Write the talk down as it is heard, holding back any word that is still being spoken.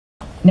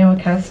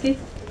Nowakowski.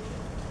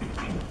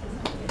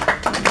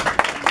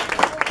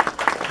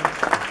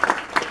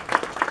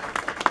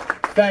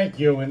 Thank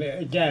you, and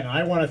again,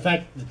 I want to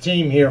thank the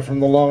team here from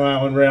the Long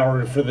Island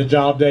Railroad for the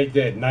job they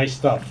did. Nice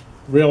stuff.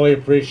 Really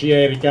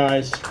appreciate it,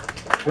 guys.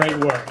 Great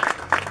work.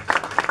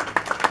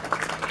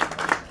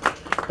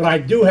 But I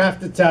do have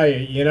to tell you,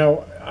 you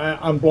know,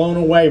 I'm blown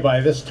away by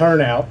this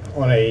turnout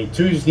on a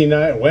Tuesday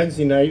night,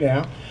 Wednesday night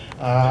now,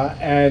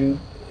 and,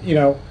 you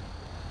know,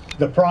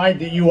 the pride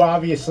that you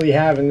obviously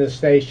have in this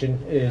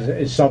station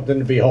is something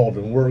to behold,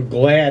 and we're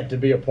glad to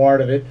be a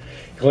part of it,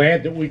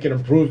 glad that we can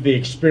improve the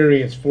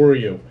experience for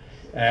you.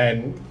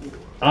 And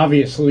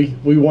obviously,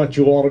 we want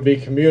you all to be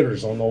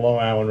commuters on the Long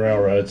Island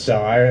Railroad.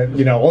 So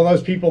you know, all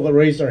those people that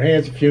raised their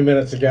hands a few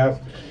minutes ago,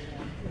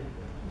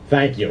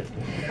 thank you.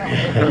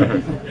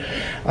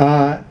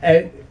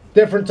 At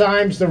different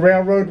times, the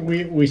railroad,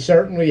 we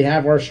certainly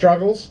have our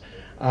struggles,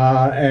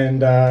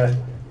 and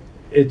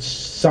it's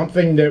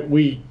something that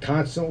we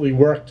constantly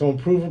work to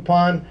improve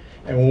upon.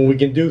 And when we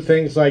can do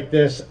things like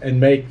this and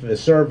make the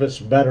service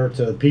better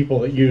to the people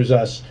that use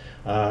us,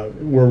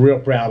 we're real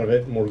proud of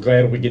it, and we're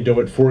glad we could do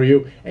it for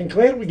you, and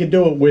glad we could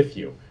do it with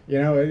you. You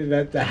know,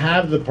 that to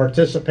have the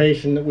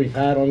participation that we've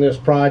had on this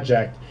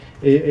project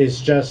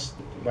is just,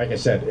 like I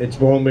said, it's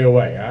blown me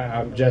away.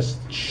 I'm just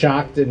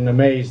shocked and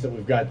amazed that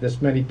we've got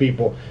this many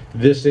people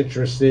this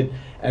interested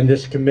and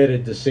this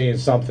committed to seeing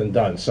something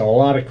done. So a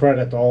lot of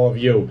credit to all of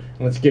you.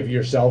 Let's give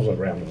yourselves a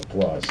round of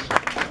applause.